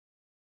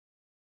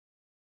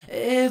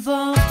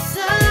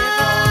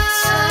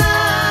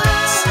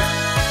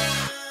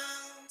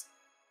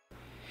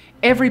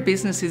Every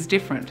business is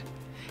different.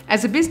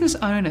 As a business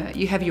owner,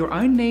 you have your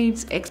own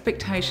needs,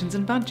 expectations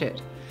and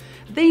budget.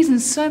 These and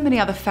so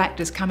many other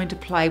factors come into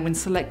play when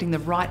selecting the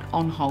right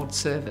on-hold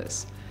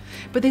service.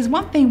 But there's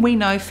one thing we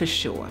know for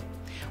sure.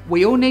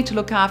 We all need to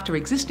look after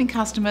existing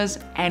customers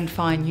and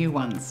find new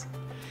ones.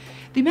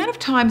 The amount of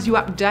times you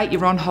update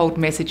your on-hold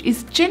message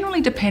is generally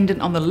dependent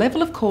on the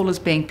level of callers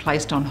being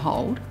placed on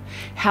hold,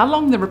 how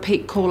long the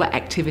repeat caller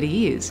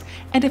activity is,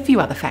 and a few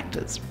other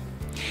factors.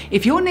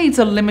 If your needs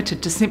are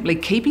limited to simply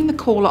keeping the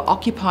caller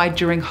occupied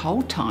during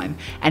hold time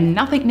and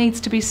nothing needs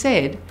to be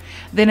said,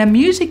 then a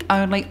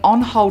music-only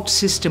on-hold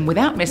system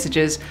without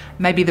messages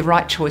may be the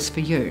right choice for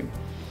you.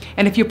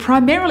 And if you're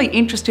primarily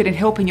interested in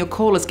helping your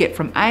callers get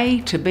from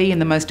A to B in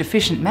the most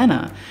efficient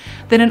manner,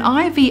 then an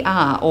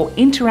IVR or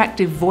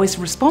interactive voice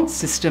response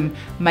system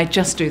may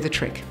just do the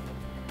trick.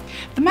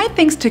 The main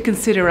things to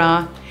consider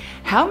are: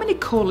 how many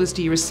callers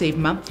do you receive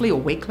monthly or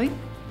weekly?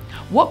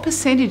 What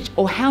percentage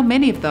or how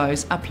many of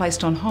those are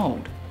placed on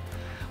hold?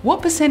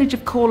 What percentage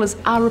of callers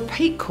are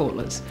repeat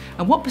callers,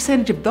 and what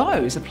percentage of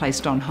those are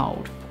placed on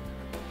hold?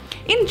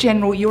 In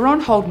general, your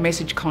on-hold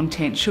message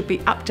content should be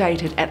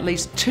updated at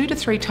least 2 to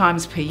 3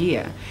 times per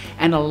year,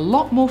 and a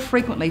lot more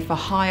frequently for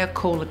higher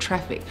caller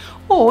traffic,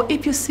 or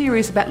if you're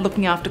serious about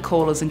looking after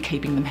callers and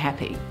keeping them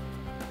happy.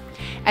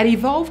 At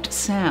Evolved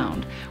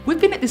Sound, we've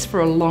been at this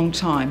for a long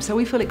time, so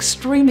we feel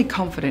extremely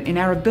confident in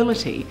our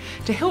ability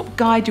to help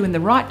guide you in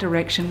the right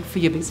direction for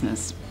your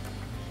business.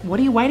 What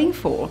are you waiting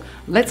for?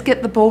 Let's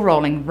get the ball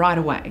rolling right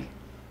away.